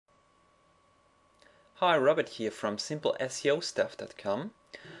Hi, Robert here from SimpleSEOstuff.com.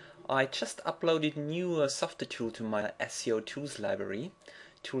 I just uploaded a new software tool to my SEO tools library,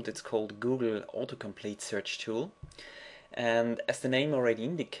 tool that's called Google Autocomplete Search Tool. And as the name already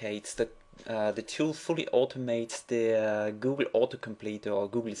indicates, the tool fully automates the Google Autocomplete or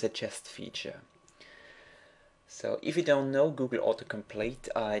Google Suggest feature. So if you don't know Google Autocomplete,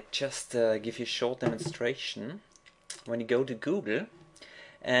 I just give you a short demonstration. When you go to Google,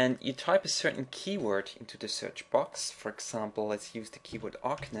 and you type a certain keyword into the search box, for example, let's use the keyword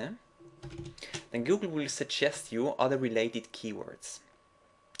acne, then Google will suggest you other related keywords.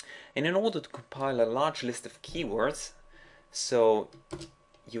 And in order to compile a large list of keywords, so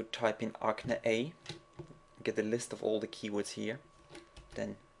you type in acne A, get a list of all the keywords here,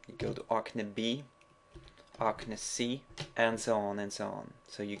 then you go to acne B, acne C, and so on and so on.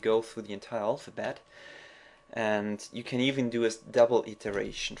 So you go through the entire alphabet. And you can even do a double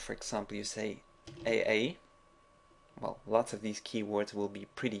iteration. For example, you say AA. Well, lots of these keywords will be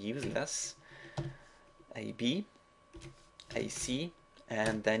pretty useless. AB, AC,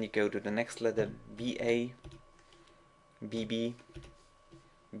 and then you go to the next letter, BA, BB,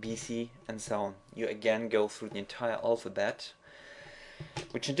 BC, and so on. You again go through the entire alphabet,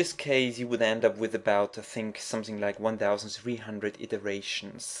 which in this case you would end up with about, I think, something like 1,300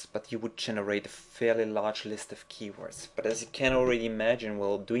 iterations, but you would generate a fairly large list of keywords. But as you can already imagine,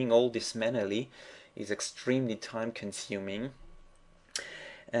 well, doing all this manually is extremely time consuming,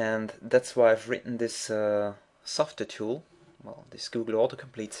 and that's why I've written this software tool, well, this Google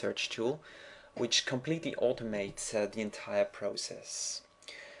Autocomplete Search tool, which completely automates the entire process.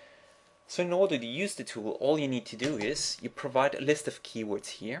 So in order to use the tool, all you need to do is you provide a list of keywords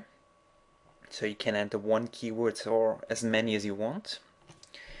here. So you can enter one keyword or as many as you want.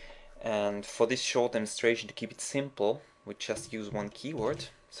 And for this short demonstration, to keep it simple, we just use one keyword.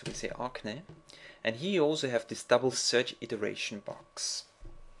 So we say acne. And here you also have this double search iteration box.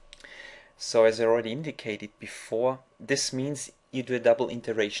 So as I already indicated before, this means you do a double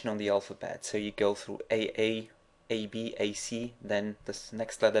iteration on the alphabet. So you go through AA, AB, AC, then this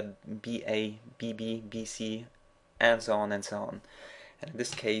next letter BA, BB, BC, and so on and so on. And in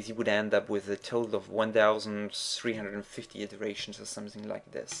this case you would end up with a total of 1,350 iterations or something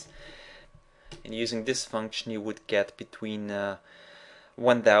like this. And using this function you would get between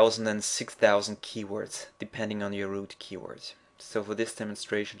 1,000 and 6,000 keywords depending on your root keyword. So for this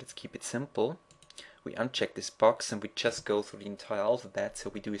demonstration, let's keep it simple. We uncheck this box and we just go through the entire alphabet.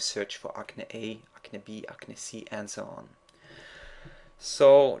 So we do a search for acne A, acne B, acne C, and so on.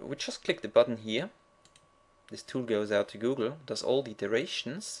 So we just click the button here. This tool goes out to Google, does all the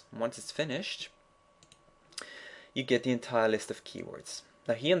iterations. Once it's finished, you get the entire list of keywords.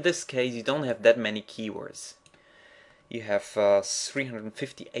 Now here in this case, you don't have that many keywords. You have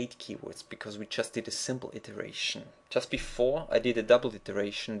 358 keywords because we just did a simple iteration. Just before I did a double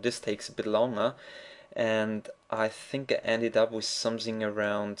iteration, this takes a bit longer, and I think I ended up with something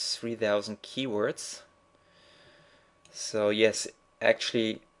around 3,000 keywords. So yes,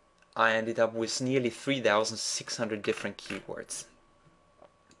 actually I ended up with nearly 3,600 different keywords.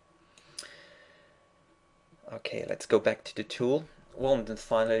 Okay, let's go back to the tool. Well, and then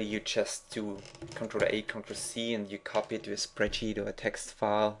finally you just do Ctrl+A, Ctrl+C, and you copy it to a spreadsheet or a text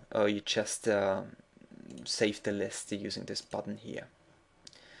file, or you just save the list using this button here.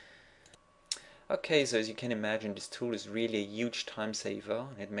 Okay, so as you can imagine, this tool is really a huge time saver.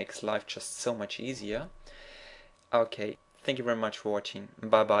 It makes life just so much easier. Okay, thank you very much for watching.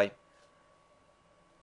 Bye bye.